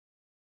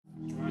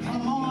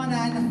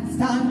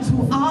stand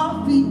to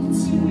our feet.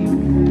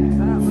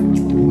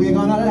 We're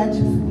gonna let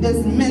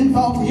this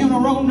Menthol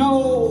funeral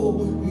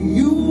know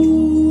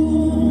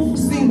you've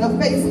seen the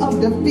face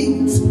of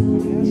defeat.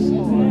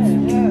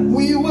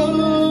 We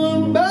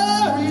will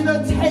bury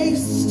the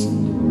taste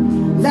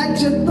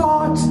that you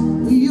thought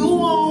you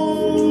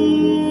owned.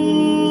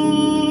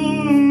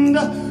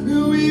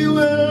 We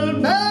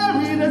will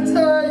bury the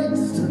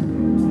taste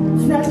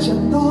that you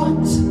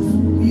thought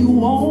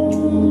you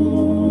owned.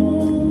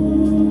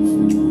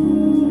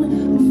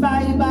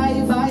 Bye,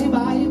 bye, bye,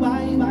 bye,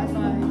 bye, bye,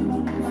 bye.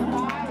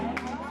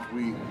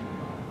 We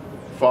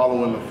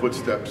follow in the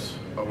footsteps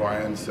of our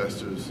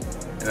ancestors,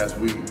 and as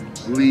we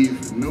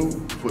leave new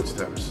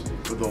footsteps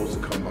for those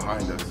that come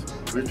behind us.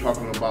 We're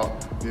talking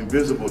about the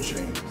invisible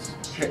chains,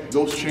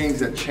 those chains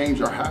that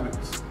change our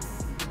habits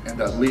and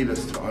that lead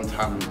us to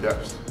untimely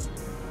deaths.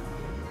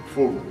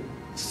 For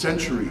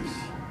centuries,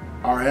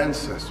 our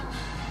ancestors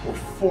were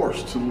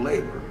forced to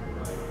labor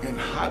in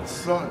hot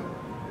sun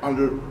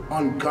under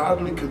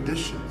ungodly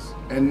conditions.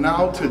 And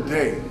now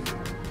today,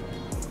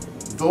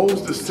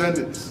 those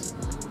descendants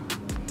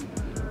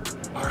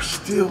are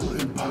still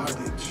in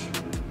bondage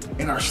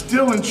and are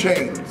still in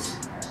chains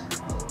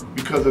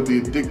because of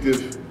the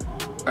addictive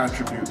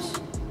attributes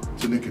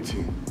to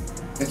nicotine.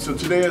 And so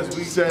today, as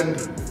we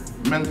send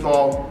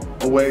menthol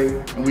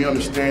away, and we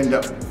understand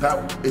that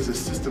that is a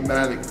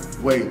systematic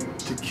way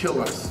to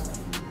kill us,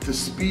 to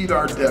speed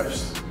our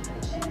deaths,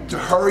 to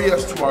hurry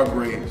us to our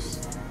graves.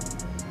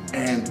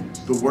 And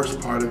the worst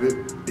part of it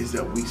is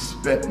that we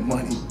spent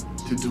money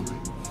to do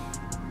it.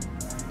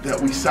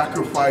 That we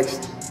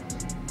sacrificed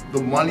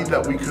the money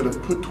that we could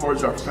have put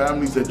towards our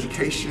family's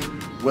education,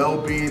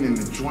 well-being, and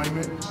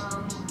enjoyment,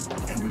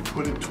 and we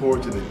put it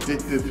towards an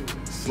addictive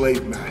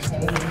slave master.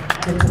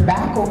 The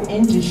tobacco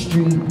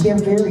industry, they're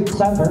very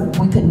clever.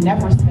 We could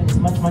never spend as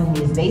much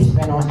money as they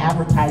spend on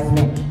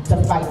advertisement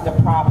to fight the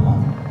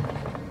problem.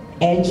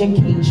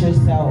 Educate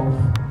yourself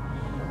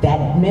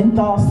that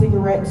menthol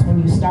cigarettes,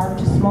 when you start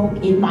to smoke,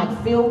 it might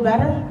feel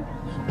better,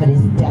 but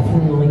it's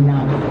definitely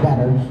not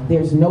better.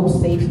 There's no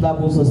safe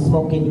levels of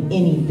smoking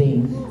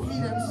anything. He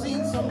done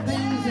seen some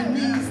things in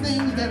these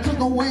things that took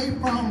away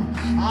from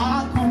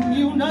our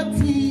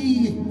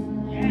community.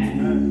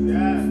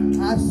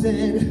 I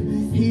said,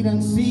 he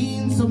done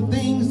seen some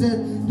things that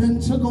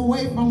done took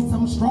away from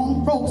some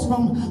strong folks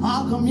from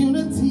our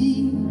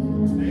community.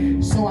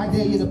 So I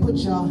dare you to put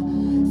your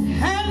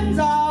hands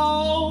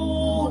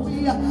out.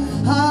 We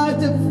are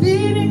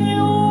defeating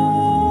you.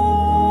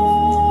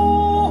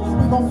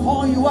 We're gonna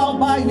call you out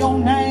by your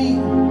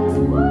name.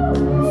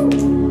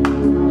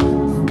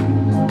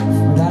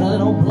 We got a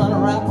little blunt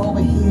wrap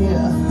over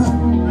here.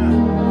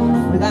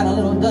 We got a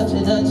little Dutch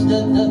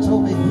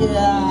over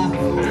here.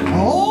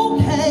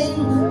 Okay,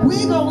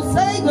 we gonna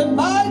say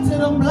goodbye to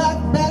them black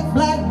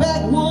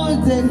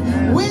backwoods, and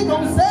we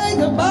gonna say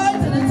goodbye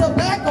to the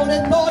tobacco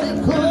that thought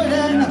it could,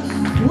 and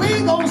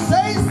we gonna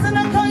say,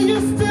 Seneca, you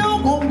still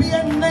gonna be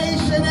a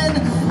nation, and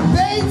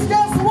Bates,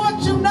 guess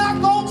what? You're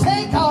not gonna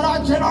take out our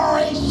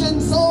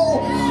generation,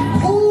 so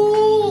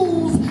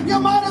fools, you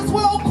might as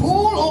well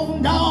cool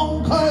on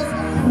down, cause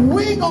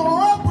we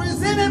gonna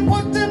represent and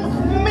put them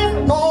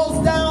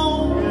menthols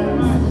down.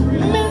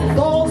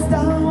 Menthols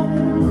down.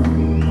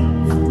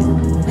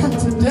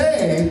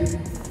 Today,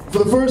 for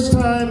the first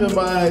time in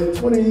my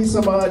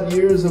 20-some-odd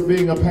years of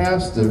being a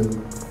pastor,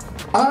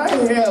 I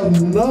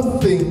have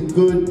nothing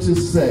good to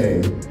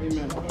say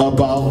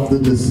about the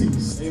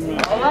deceased.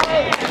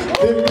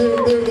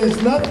 There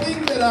is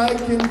nothing that I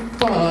can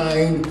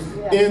find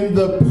in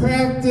the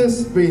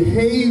practice,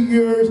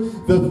 behaviors,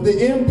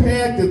 the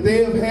impact that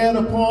they have had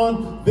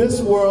upon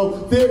this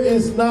world. There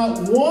is not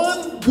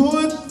one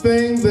good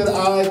thing that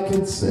I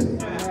can say.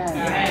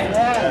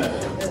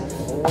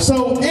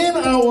 So in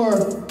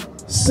our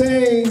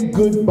saying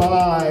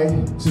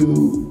goodbye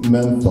to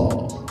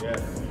menthol,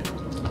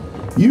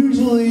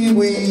 usually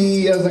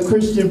we, as a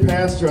Christian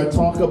pastor, I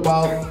talk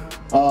about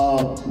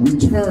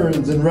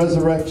returns and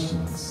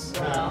resurrections.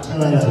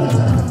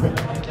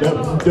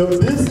 No,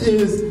 this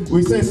is,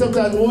 we say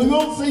sometimes, well, we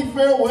don't say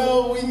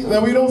farewell,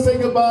 we don't say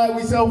goodbye,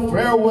 we say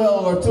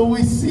farewell or till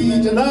we see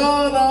each other.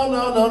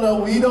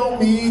 No, we don't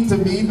need to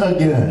meet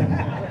again.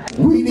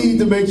 We need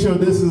to make sure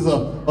this is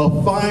a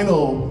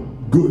final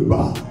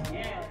goodbye.